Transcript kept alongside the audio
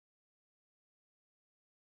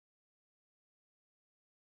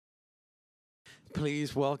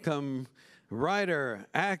Please welcome writer,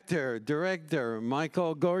 actor, director,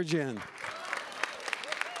 Michael Goorjian.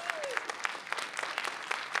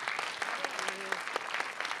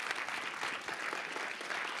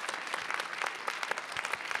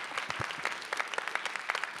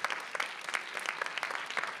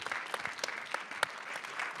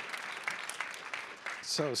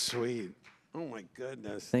 So sweet. Oh my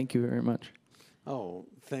goodness. Thank you very much. Oh,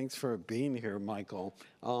 thanks for being here, Michael.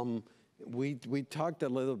 We talked a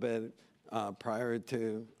little bit prior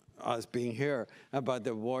to us being here about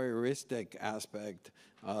the voyeuristic aspect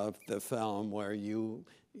of the film, where you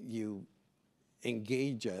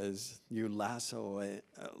engages, you lasso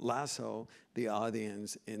the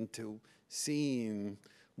audience into seeing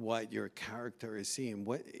what your character is seeing.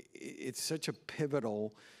 It's such a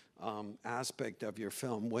pivotal aspect of your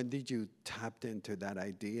film. When did you tap into that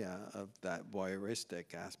idea of that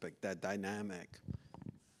voyeuristic aspect, that dynamic?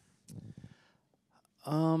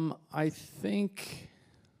 I think,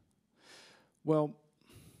 well,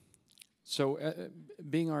 so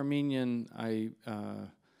being Armenian, I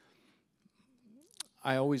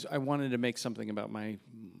wanted to make something about my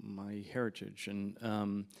heritage,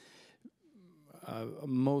 and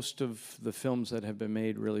most of the films that have been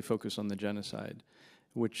made really focus on the genocide,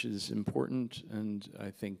 which is important, and I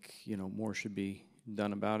think more should be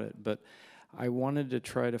done about it. But I wanted to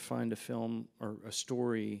try to find a film or a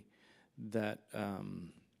story that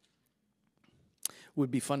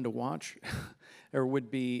would be fun to watch or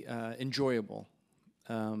would be enjoyable,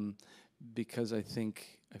 because I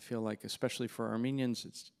feel like, especially for Armenians,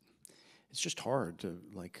 it's just hard to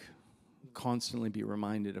constantly be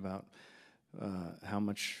reminded about how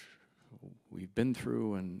much we've been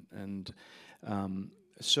through, and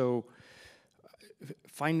so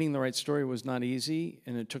finding the right story was not easy,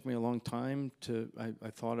 and it took me a long time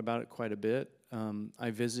I thought about it quite a bit.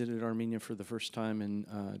 I visited Armenia for the first time in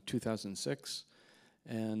 2006,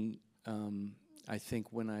 and I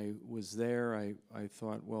think when I was there, I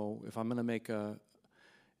thought, well, if I'm going to make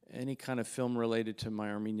any kind of film related to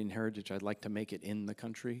my Armenian heritage, I'd like to make it in the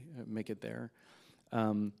country, make it there.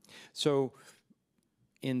 So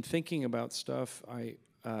in thinking about stuff, I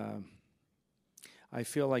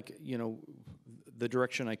feel like, the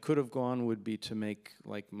direction I could have gone would be to make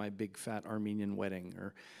like My Big Fat Armenian Wedding,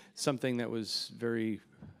 or something that was very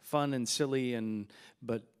fun and silly,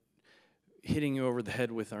 but hitting you over the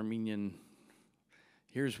head with Armenian.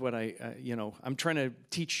 Here's what I'm trying to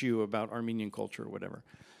teach you about Armenian culture or whatever.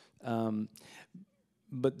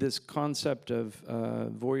 But this concept of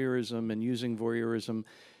voyeurism and using voyeurism,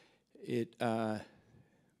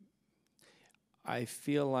 I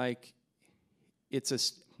feel like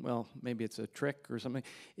maybe it's a trick or something.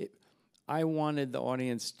 I wanted the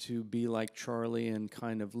audience to be like Charlie and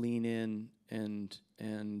kind of lean in and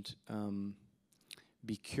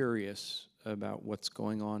be curious about what's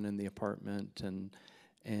going on in the apartment,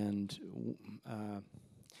 and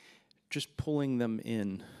just pulling them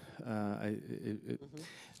in. And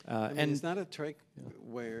it's not a trick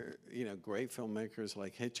where great filmmakers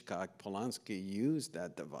like Hitchcock, Polanski used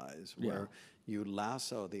that device where you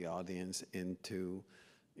lasso the audience into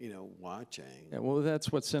watching. Yeah, well,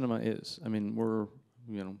 that's what cinema is. I mean, we're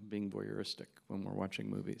being voyeuristic when we're watching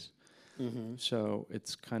movies. Mm-hmm. So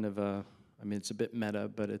it's kind of it's a bit meta,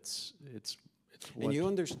 but it's what. And you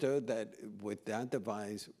understood that with that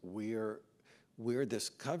device, we're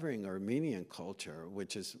discovering Armenian culture,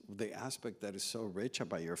 which is the aspect that is so rich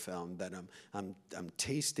about your film. That I'm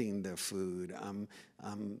tasting the food. I'm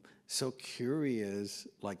so curious,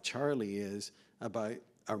 like Charlie is, about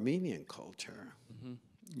Armenian culture. Mm-hmm.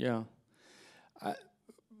 Yeah.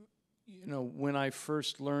 When I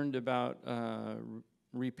first learned about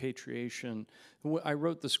repatriation, I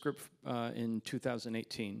wrote the script in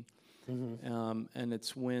 2018, mm-hmm. And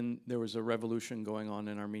it's when there was a revolution going on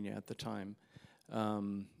in Armenia at the time, a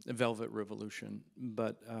Velvet Revolution.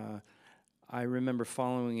 But I remember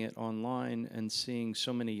following it online and seeing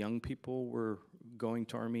so many young people were going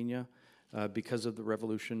to Armenia because of the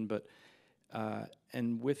revolution. But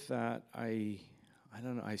and with that, I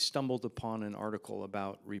don't know, I stumbled upon an article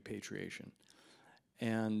about repatriation.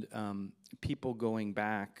 And people going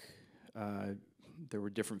back, there were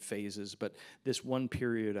different phases, but this one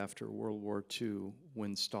period after World War II,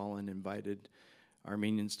 when Stalin invited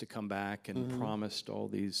Armenians to come back and mm-hmm. promised all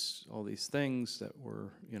these things that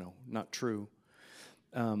were, not true.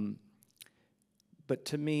 But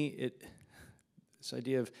to me, this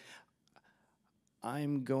idea of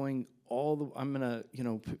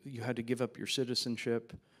you had to give up your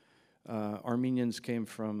citizenship. Armenians came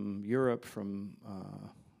from Europe, from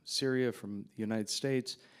Syria, from the United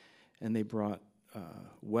States, and they brought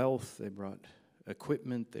wealth, they brought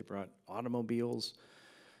equipment, they brought automobiles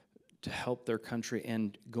to help their country,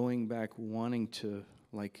 and going back wanting to,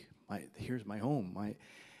 like, here's my home,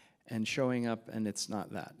 and showing up, and it's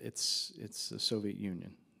not that. It's the Soviet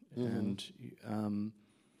Union. And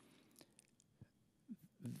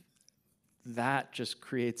that just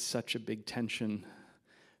creates such a big tension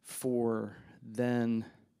for then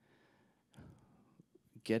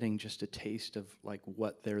getting just a taste of like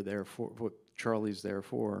what they're there for, what Charlie's there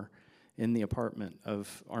for in the apartment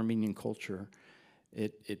of Armenian culture.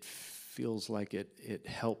 It feels like it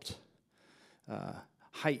helped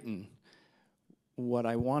heighten what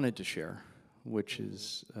I wanted to share, which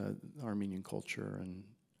is Armenian culture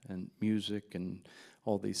and music and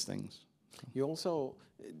all these things. So. You also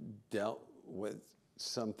dealt with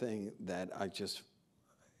something that I just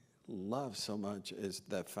love so much, is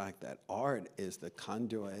the fact that art is the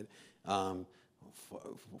conduit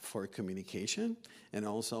for communication, and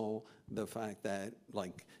also the fact that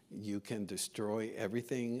like you can destroy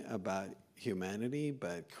everything about humanity,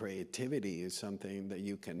 but creativity is something that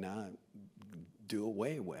you cannot do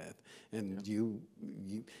away with. And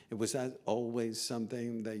was that always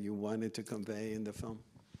something that you wanted to convey in the film?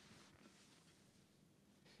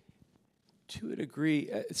 To a degree,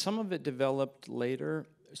 some of it developed later.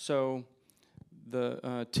 So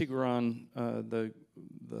the Tigran, the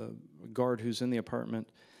guard who's in the apartment,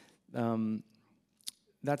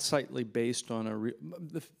 that's slightly based on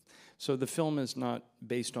so the film is not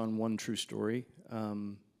based on one true story.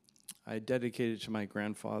 I dedicated it to my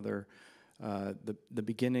grandfather. The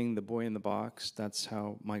beginning, the boy in the box, that's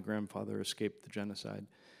how my grandfather escaped the genocide.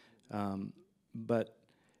 But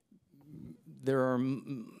there are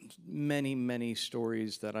many, many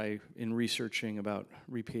stories that in researching about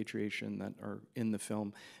repatriation that are in the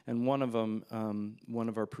film. And one of them, one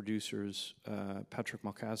of our producers, Patrick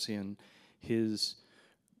Malkassian, his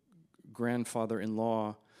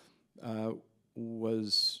grandfather-in-law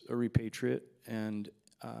was a repatriate and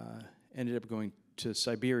ended up going to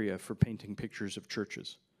Siberia for painting pictures of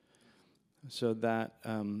churches. So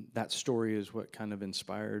that story is what kind of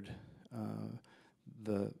inspired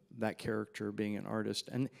that character being an artist,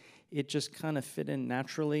 and it just kind of fit in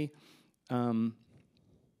naturally. When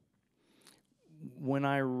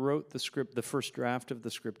I wrote the script, the first draft of the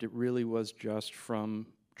script, it really was just from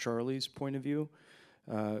Charlie's point of view,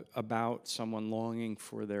 about someone longing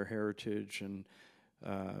for their heritage, and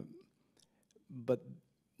but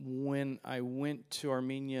when I went to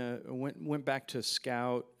Armenia, went back to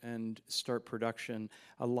scout and start production,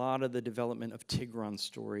 a lot of the development of Tigran's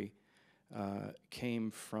story came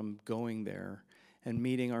from going there and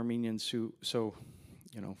meeting Armenians who, so,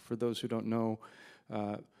 for those who don't know,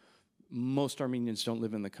 most Armenians don't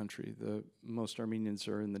live in the country. Most Armenians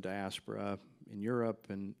are in the diaspora in Europe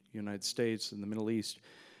and United States and the Middle East.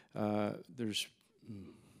 There's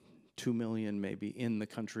 2 million maybe in the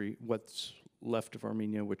country, what's left of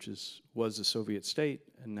Armenia, which was a Soviet state,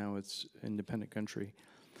 and now it's an independent country.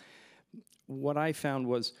 What I found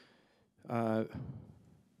was,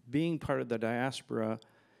 being part of the diaspora,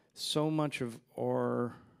 so much of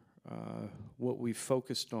our, what we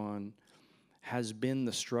focused on has been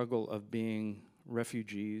the struggle of being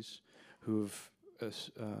refugees who've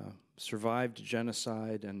survived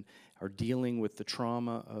genocide and are dealing with the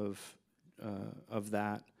trauma of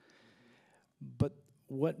that. But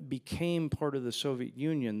what became part of the Soviet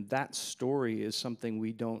Union, that story is something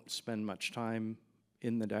we don't spend much time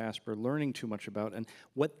in the diaspora learning too much about. And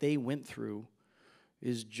what they went through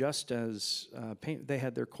is just as they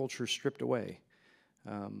had their culture stripped away,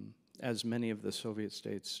 as many of the Soviet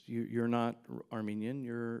states. You're not Armenian,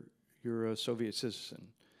 you're a Soviet citizen.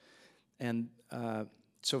 And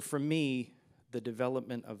so for me, the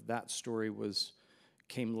development of that story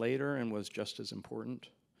came later and was just as important.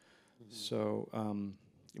 Mm-hmm. So,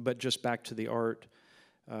 but just back to the art,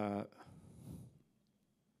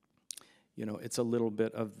 it's a little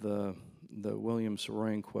bit of the William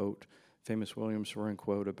Saroyan quote, famous William Saroyan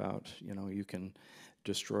quote about, you can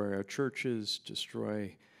destroy our churches,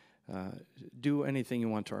 do anything you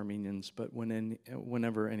want to Armenians, but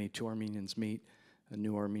whenever any two Armenians meet, a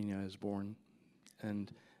new Armenia is born.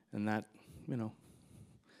 And that,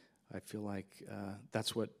 I feel like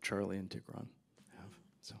that's what Charlie and Tigran have.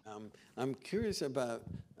 So. I'm curious about,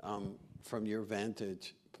 from your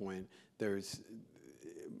vantage point, there's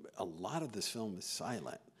a lot of this film is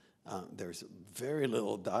silent. There's very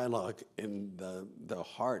little dialogue in the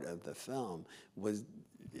heart of the film.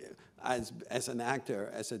 As an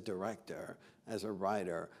actor, as a director, as a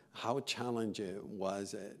writer, how challenging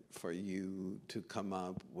was it for you to come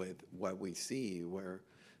up with what we see?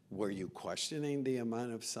 Were you questioning the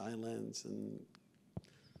amount of silence? And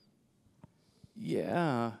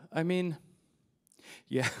Yeah, I mean,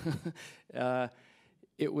 yeah,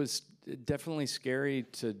 it was definitely scary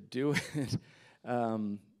to do it.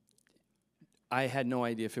 I had no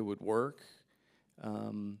idea if it would work,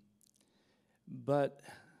 but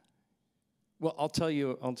well, I'll tell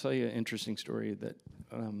you an interesting story that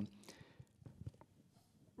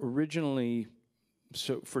originally,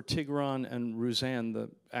 so for Tigran and Ruzanne, the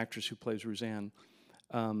actress who plays Ruzanne,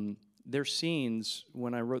 their scenes,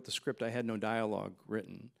 when I wrote the script, I had no dialogue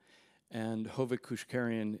written. And Hovik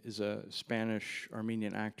Kushkarian is a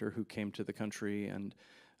Spanish-Armenian actor who came to the country, and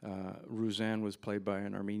Ruzanne was played by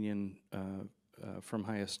an Armenian from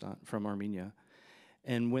Hayastan, from Armenia.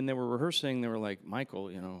 And when they were rehearsing, they were like,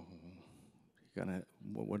 Michael, you know,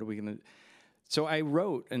 what are we gonna? So I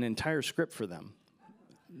wrote an entire script for them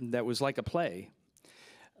that was like a play.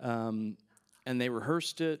 And they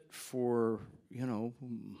rehearsed it for, you know,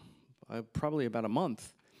 probably about a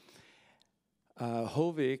month.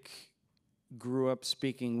 Hovik grew up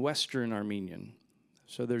speaking Western Armenian.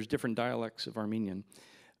 So there's different dialects of Armenian.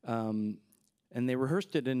 And they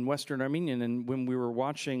rehearsed it in Western Armenian. And when we were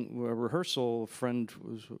watching a rehearsal, a friend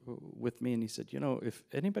was with me, and he said, you know, if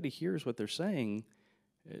anybody hears what they're saying,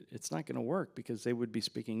 it's not going to work because they would be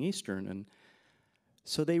speaking Eastern. And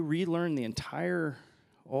so they relearned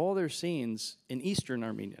all their scenes in Eastern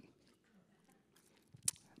Armenian.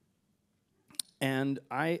 And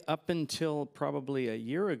up until probably a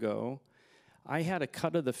year ago, I had a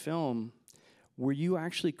cut of the film where you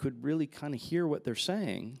actually could really kind of hear what they're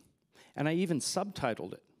saying, and I even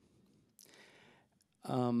subtitled it.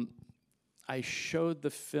 I showed the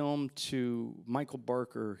film to Michael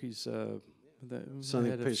Barker. He's the Sony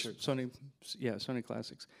head of Pictures. Sony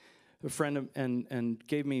Classics, a friend of, and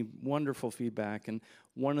gave me wonderful feedback. And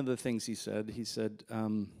one of the things he said,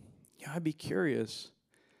 yeah, I'd be curious.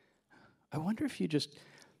 I wonder if you just,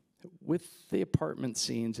 with the apartment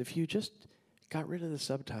scenes, if you just got rid of the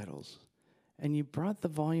subtitles and you brought the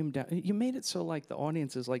volume down, you made it so like the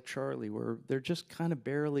audience is like Charlie, where they're just kind of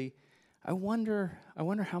barely, I wonder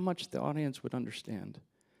how much the audience would understand.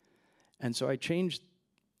 And so I changed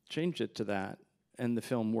it to that, and the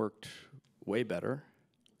film worked way better.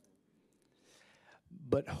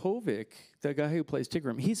 But Hovik, the guy who plays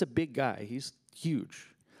Tigran, he's a big guy. He's huge.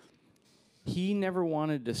 He never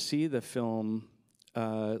wanted to see the film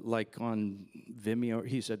like on Vimeo.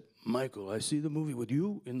 He said, Michael, I see the movie with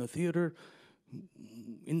you in the theater.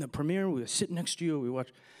 In the premiere, we sit next to you, we watch.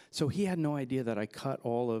 So he had no idea that I cut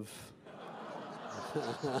all of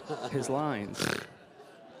his lines.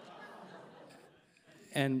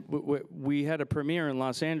 And we had a premiere in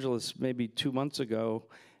Los Angeles maybe 2 months ago,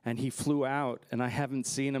 and he flew out, and I haven't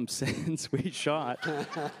seen him since we shot.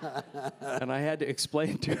 And I had to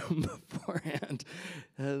explain to him beforehand,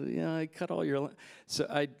 yeah, I cut all your So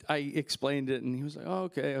I explained it, and he was like, oh,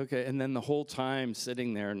 okay. And then the whole time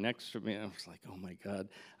sitting there next to me, I was like, oh, my God.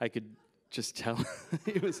 I could just tell.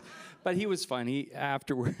 But he was fine.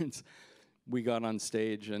 Afterwards, we got on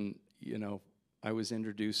stage, and, you know, I was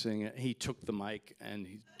introducing it. He took the mic, and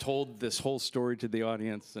he told this whole story to the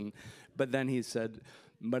audience. But then he said,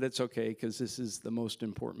 but it's okay, because this is the most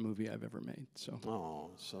important movie I've ever made. So.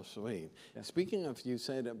 Oh, so sweet. Yeah. Speaking of, you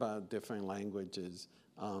said about different languages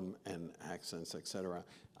and accents, etc.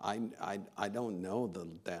 I don't know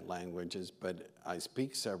that languages, but I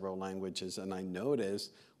speak several languages, and I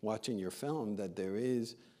noticed watching your film that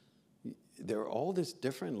there are all these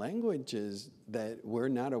different languages that we're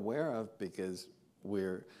not aware of because we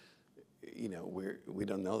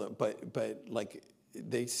don't know them. But like,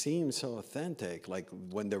 they seem so authentic. Like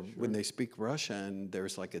when they speak Russian,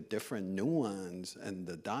 there's like a different nuance, and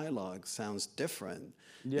the dialogue sounds different.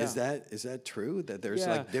 Yeah. Is that true? That there's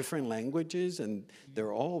like different languages, and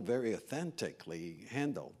they're all very authentically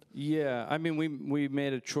handled. Yeah, I mean, we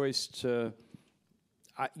made a choice to,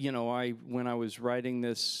 when I was writing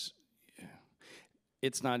this,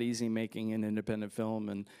 it's not easy making an independent film,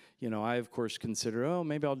 and I of course consider,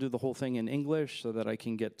 maybe I'll do the whole thing in English so that I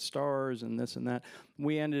can get stars and this and that.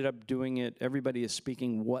 We ended up doing it. Everybody is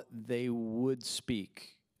speaking what they would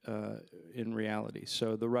speak in reality.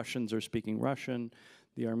 So the Russians are speaking Russian,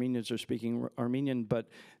 the Armenians are speaking Armenian, but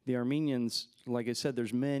the Armenians, like I said,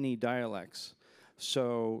 there's many dialects.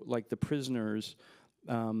 So like the prisoners,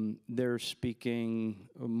 they're speaking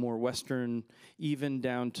more Western, even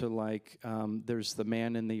down to like, there's the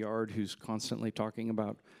man in the yard who's constantly talking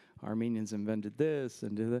about Armenians invented this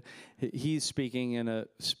and did that. He's speaking in a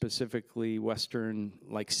specifically Western,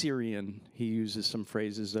 like Syrian. He uses some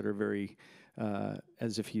phrases that are very,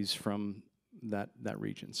 as if he's from that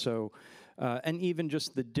region. So, and even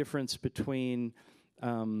just the difference between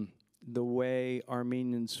the way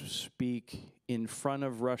Armenians speak in front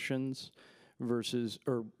of Russians versus,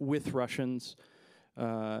 or with Russians,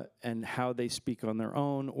 and how they speak on their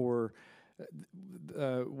own, or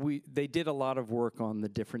they did a lot of work on the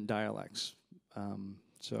different dialects.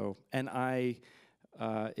 And I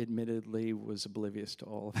admittedly was oblivious to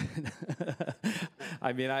all of it.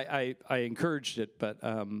 I mean, I encouraged it, but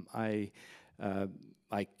I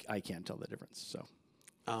can't tell the difference. So,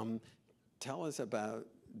 tell us about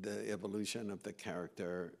the evolution of the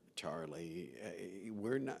character Charlie.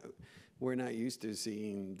 We're not used to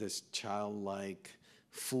seeing this childlike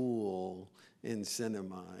fool in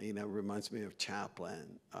cinema. You know, reminds me of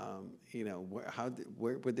Chaplin. You know,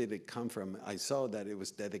 where did it come from? I saw that it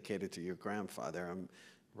was dedicated to your grandfather. I'm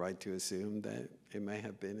right to assume that it may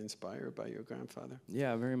have been inspired by your grandfather?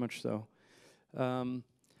 Yeah, very much so.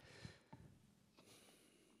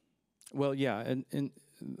 Well, yeah, and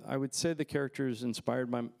I would say the character is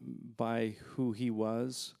inspired by who he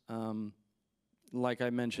was. Like I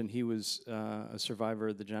mentioned, he was a survivor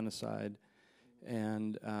of the genocide,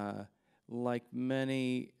 and like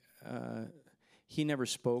many, he never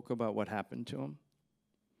spoke about what happened to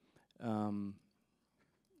him.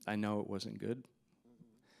 I know it wasn't good.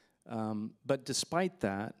 But despite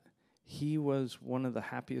that, he was one of the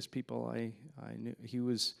happiest people I knew. He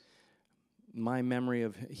was, my memory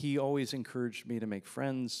of, he always encouraged me to make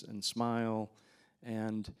friends and smile.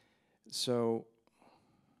 And so,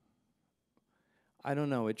 I don't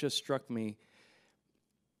know, it just struck me,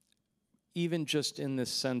 even just in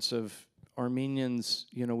this sense of Armenians,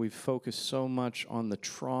 you know, we've focused so much on the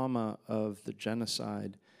trauma of the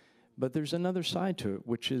genocide, but there's another side to it,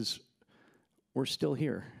 which is we're still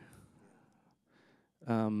here.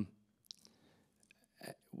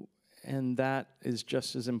 And that is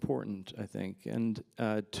just as important, I think, and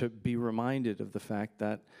to be reminded of the fact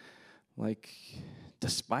that, like,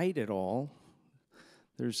 despite it all,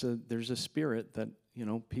 there's a spirit that, you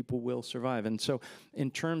know, people will survive. And so in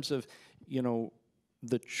terms of, you know,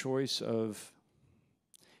 the choice of,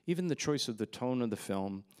 even the choice of the tone of the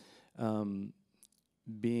film,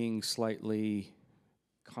 being slightly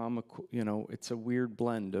comical, you know, it's a weird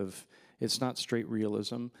blend of, it's not straight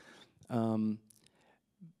realism.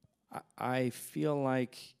 I feel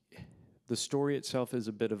like the story itself is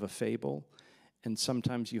a bit of a fable, and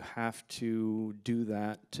sometimes you have to do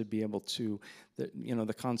that to be able to, you know,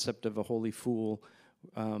 the concept of a holy fool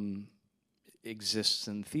exists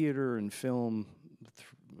in theater and film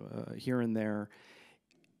here and there.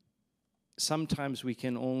 Sometimes we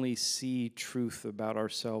can only see truth about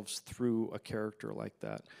ourselves through a character like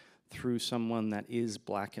that, through someone that is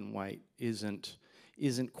black and white, isn't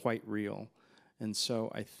quite real. And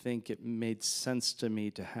so I think it made sense to me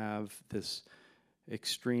to have this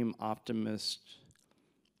extreme optimist.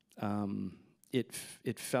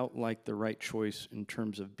 It felt like the right choice in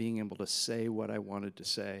terms of being able to say what I wanted to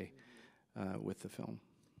say with the film.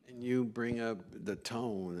 And you bring up the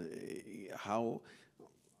tone. How,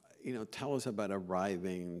 you know, tell us about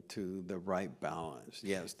arriving to the right balance.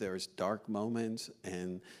 Yes, there's dark moments,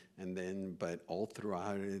 and then, but all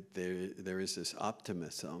throughout it, there is this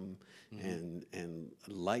optimism and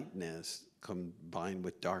lightness combined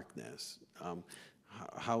with darkness.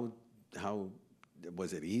 How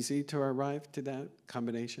was it easy to arrive to that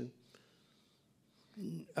combination?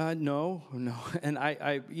 No, and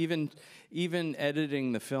I even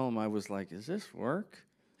editing the film, I was like, "Is this work?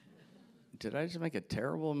 Did I just make a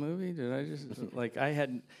terrible movie? Did I just like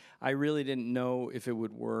I really didn't know if it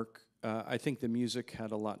would work." I think the music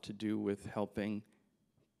had a lot to do with helping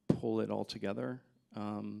pull it all together,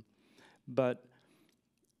 but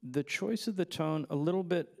the choice of the tone a little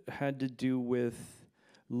bit had to do with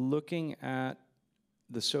looking at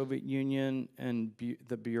the Soviet Union and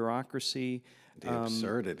the bureaucracy. The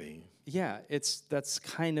absurdity. Yeah, that's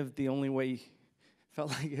kind of the only way, felt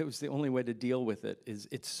like it was the only way to deal with it, is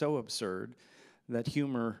it's so absurd that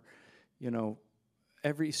humor, you know,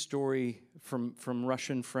 every story from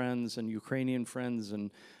Russian friends and Ukrainian friends and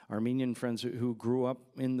Armenian friends who grew up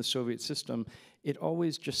in the Soviet system, it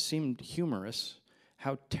always just seemed humorous.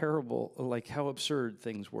 How terrible, like how absurd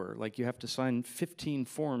things were. Like you have to sign 15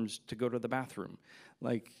 forms to go to the bathroom.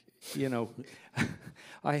 Like, you know,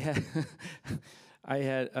 I had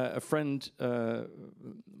a friend of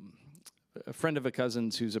a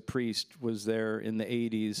cousin's who's a priest was there in the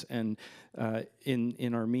 80s and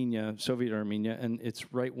in Armenia, Soviet Armenia, and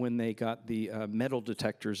it's right when they got the metal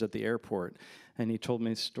detectors at the airport. And he told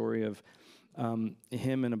me a story of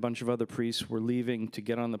him and a bunch of other priests were leaving to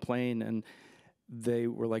get on the plane, and they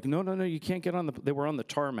were like, no, you can't get on the, they were on the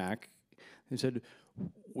tarmac. He said,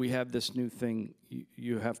 we have this new thing,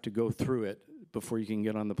 you have to go through it, before you can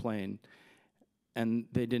get on the plane. And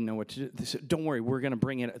they didn't know what to do. They said, don't worry, we're going to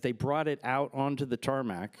bring it. They brought it out onto the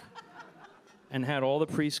tarmac and had all the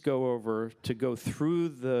priests go over to go through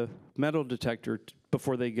the metal detector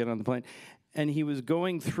before they get on the plane. And he was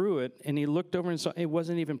going through it, and he looked over and saw it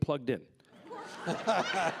wasn't even plugged in.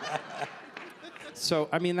 So,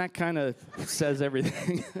 I mean, that kind of says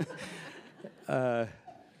everything.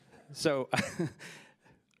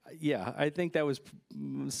 Yeah, I think that was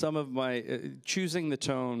some of my choosing the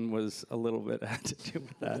tone was a little bit had to do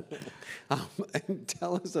with that. And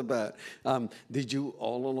tell us about, did you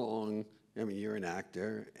all along, I mean, you're an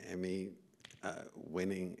actor, Emmy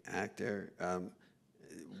winning actor.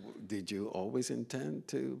 Did you always intend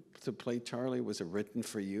to play Charlie? Was it written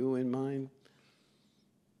for you in mind?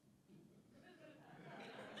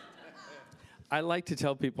 I like to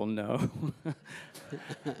tell people no.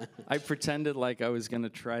 I pretended like I was going to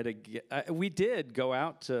try to get. We did go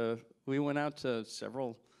out to. We went out to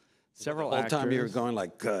several The whole actors. time you were going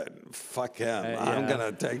like, good, fuck him. I'm yeah. going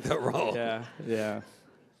to take the role.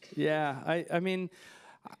 Yeah. I mean,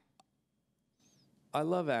 I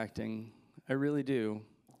love acting. I really do.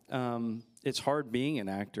 It's hard being an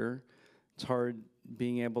actor. It's hard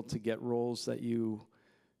being able to get roles that you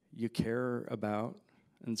care about.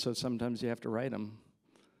 And so sometimes you have to write them.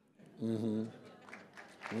 Mm-hmm.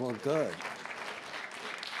 Well, good.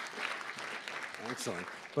 Excellent.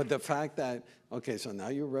 But the fact that, okay, so now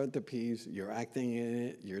you wrote the piece, you're acting in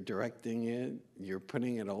it, you're directing it, you're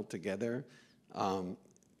putting it all together.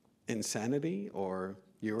 Insanity, or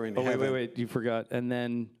you were in heaven? Wait, you forgot. And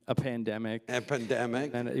then a pandemic. A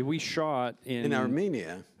pandemic? And we shot in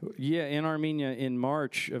Armenia? Yeah, in Armenia in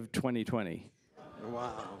March of 2020.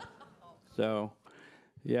 Wow. So...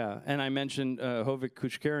 yeah, and I mentioned Hovik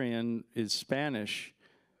Kuchkarian is Spanish.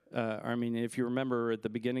 I mean, if you remember at the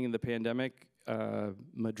beginning of the pandemic,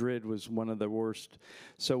 Madrid was one of the worst.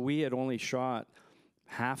 So we had only shot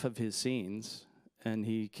half of his scenes, and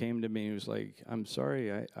he came to me. He was like, "I'm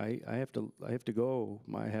sorry, I have to go.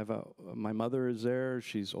 My mother is there.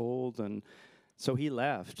 She's old," and so he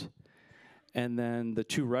left. And then the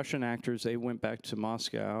two Russian actors, they went back to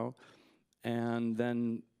Moscow, and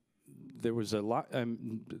then there was a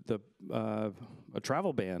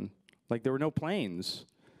travel ban. Like, there were no planes.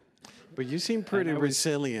 But you seem pretty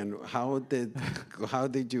resilient. How did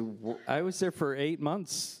you? I was there for 8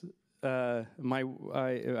 months. I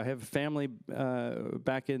have a family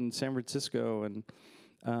back in San Francisco, and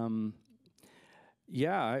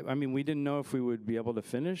yeah, I mean, we didn't know if we would be able to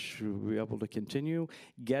finish, we would be able to continue.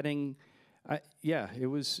 It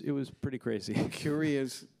was pretty crazy.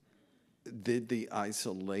 Curious. Did the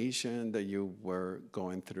isolation that you were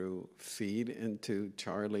going through feed into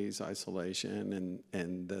Charlie's isolation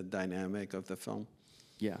and the dynamic of the film?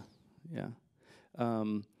 Yeah.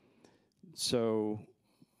 So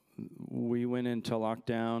we went into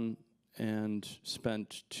lockdown and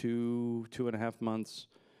spent two and a half months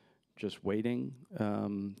just waiting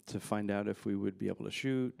to find out if we would be able to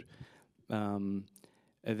shoot.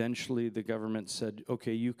 Eventually, the government said,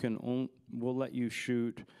 "Okay, we'll let you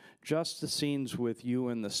shoot just the scenes with you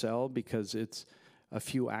in the cell because it's a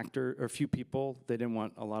few people. They didn't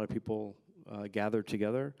want a lot of people gathered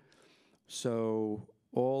together. So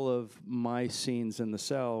all of my scenes in the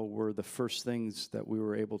cell were the first things that we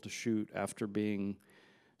were able to shoot after being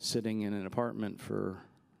sitting in an apartment for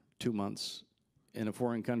 2 months in a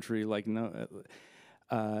foreign country.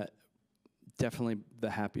 Definitely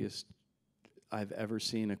the happiest I've ever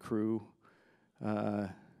seen a crew.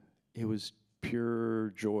 It was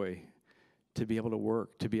pure joy to be able to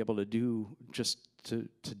work, to be able to do to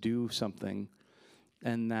do something,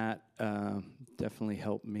 and that definitely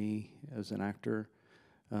helped me as an actor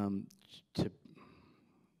to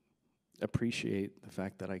appreciate the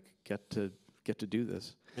fact that I get to do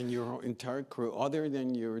this. And your entire crew, other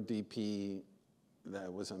than your DP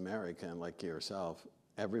that was American like yourself,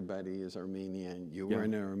 everybody is Armenian. You were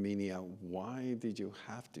in Armenia. Why did you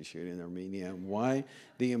have to shoot in Armenia? Why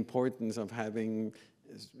the importance of having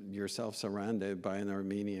yourself surrounded by an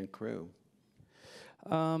Armenian crew?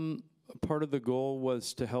 Part of the goal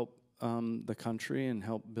was to help the country and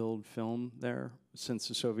help build film there. Since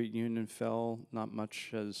the Soviet Union fell, not much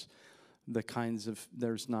has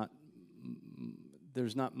there's not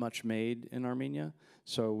much made in Armenia.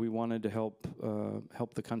 So we wanted to help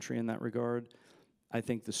the country in that regard. I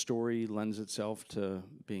think the story lends itself to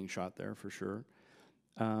being shot there for sure.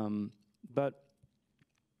 But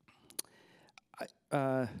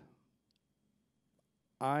I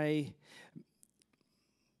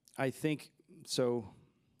think so.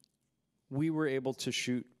 We were able to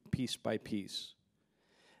shoot piece by piece,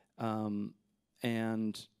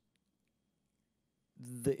 and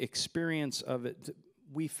the experience of it,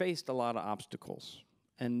 we faced a lot of obstacles,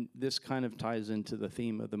 and this kind of ties into the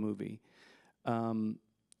theme of the movie.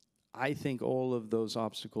 I think all of those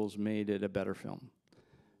obstacles made it a better film.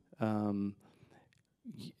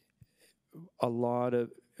 A lot of,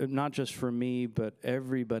 not just for me, but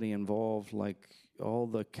everybody involved, like all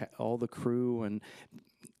the crew, and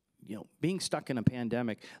being stuck in a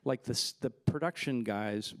pandemic, like the production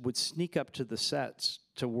guys would sneak up to the sets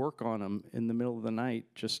to work on them in the middle of the night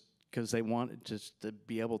just because they wanted just to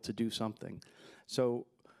be able to do something. So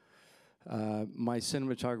my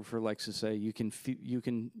cinematographer likes to say you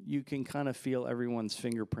can kind of feel everyone's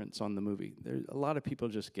fingerprints on the movie. A lot of people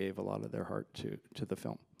just gave a lot of their heart to the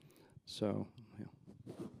film. So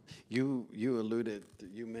you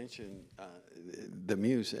mentioned the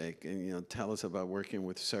music, and tell us about working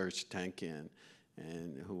with Serge Tankian,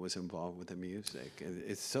 and who was involved with the music.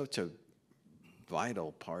 It's such a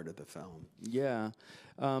vital part of the film. Yeah,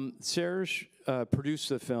 Serge produced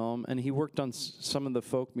the film, and he worked on some of the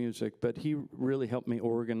folk music, but he really helped me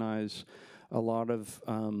organize a lot of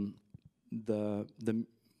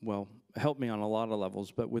helped me on a lot of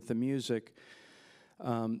levels. But with the music,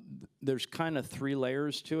 there's kind of three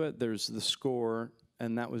layers to it. There's the score,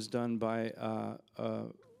 and that was done by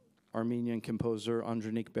Armenian composer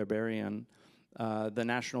Andronik Berberian. The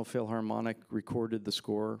National Philharmonic recorded the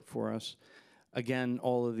score for us. Again,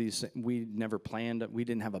 all of these, we never planned it. We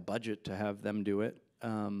didn't have a budget to have them do it,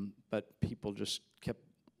 but people just kept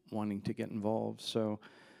wanting to get involved. So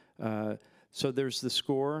there's the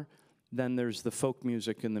score, then there's the folk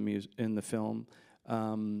music in the film.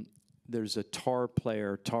 There's a tar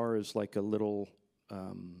player. Tar is like a little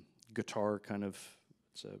guitar, kind of.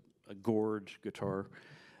 It's a gourd guitar.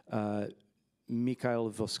 Mikhail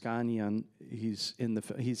Voskanian.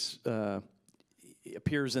 He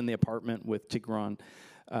appears in The Apartment with Tigran.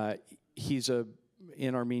 He's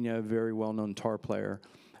in Armenia a very well-known tar player.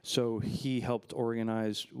 So he helped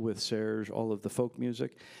organize with Serge all of the folk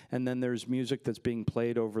music. And then there's music that's being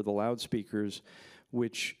played over the loudspeakers,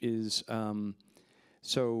 which is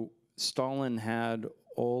so Stalin had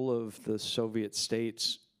all of the Soviet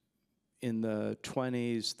states in the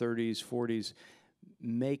 20s, 30s, 40s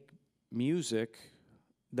make music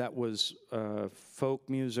that was folk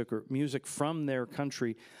music or music from their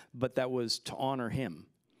country, but that was to honor him.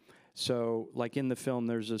 So, like in the film,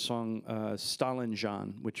 there's a song,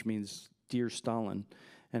 Stalinjan, which means Dear Stalin,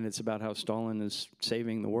 and it's about how Stalin is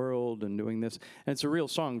saving the world and doing this. And it's a real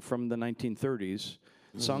song from the 1930s,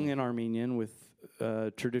 sung in Armenian with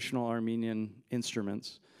traditional Armenian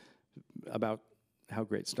instruments about how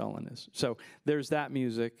great Stalin is. So there's that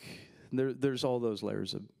music. There's all those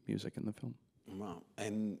layers of music in the film. Wow.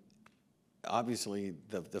 And obviously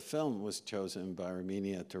the film was chosen by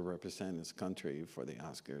Armenia to represent its country for the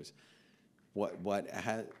Oscars.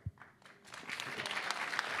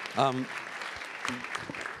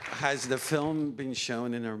 Has the film been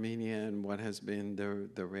shown in Armenia, and what has been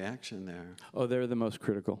the reaction there? Oh, they're the most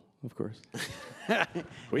critical, of course.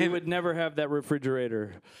 We would never have that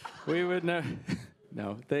refrigerator. We would never.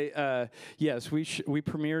 No, yes, we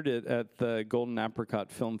premiered it at the Golden Apricot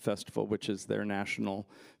Film Festival, which is their national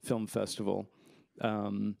film festival,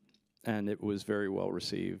 and it was very well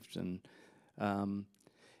received. And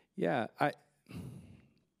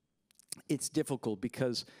it's difficult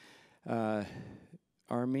because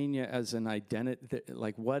Armenia as an identity,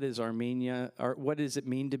 like what is Armenia? Or what does it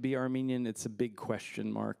mean to be Armenian? It's a big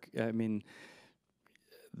question mark. I mean,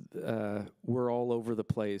 we're all over the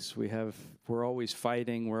place. We're always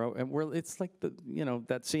fighting. It's like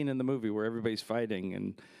that scene in the movie where everybody's fighting,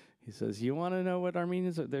 and he says, "You want to know what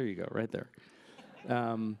Armenians are?" There you go, right there.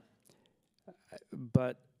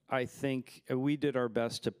 But I think we did our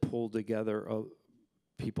best to pull together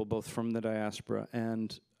people both from the diaspora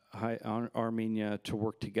and Armenia to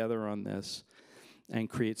work together on this and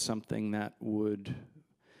create something that would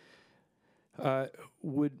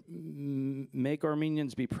make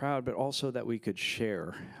Armenians be proud, but also that we could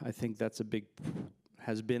share. I think that's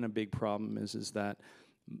has been a big problem is that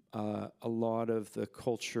a lot of the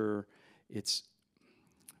culture, it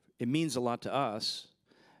means a lot to us,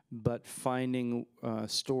 but finding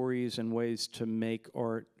stories and ways to make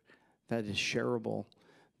art that is shareable,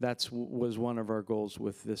 was one of our goals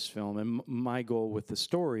with this film. And my goal with the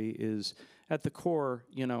story is, at the core,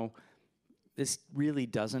 this really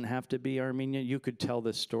doesn't have to be Armenia. You could tell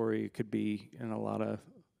this story. It could be in a lot of,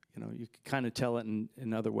 you could kind of tell it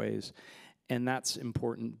in other ways. And that's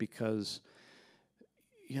important because,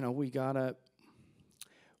 we gotta,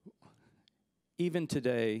 even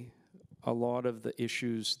today, a lot of the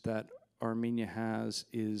issues that Armenia has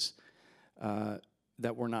is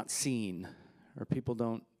that we're not seen, or people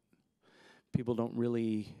don't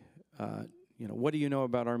really, you know, what do you know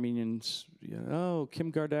about Armenians? You know, oh,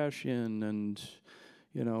 Kim Kardashian, and,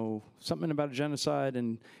 you know, something about a genocide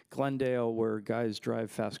in Glendale where guys drive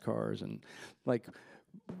fast cars, and like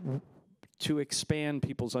to expand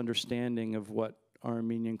people's understanding of what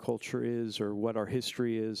Armenian culture is or what our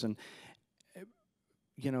history is. And,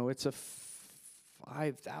 you know, it's a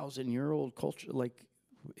 5,000-year-old culture. Like,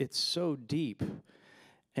 it's so deep.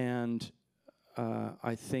 And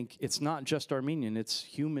I think it's not just Armenian, it's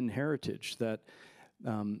human heritage that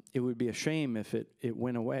it would be a shame if it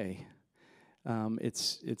went away.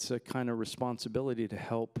 It's a kind of responsibility to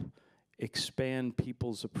help expand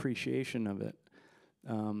people's appreciation of it.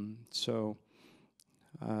 So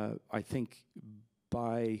I think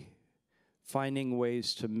by finding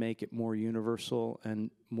ways to make it more universal and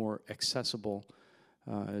more accessible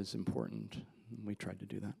is important. We tried to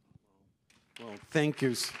do that. Well, thank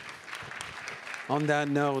you. On that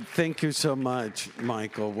note, thank you so much,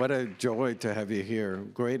 Michael. What a joy to have you here.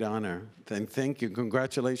 Great honor. And thank you.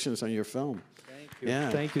 Congratulations on your film. Thank you. Yeah.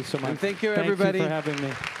 Thank you so much. And thank you, everybody. Thank you for having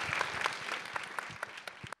me.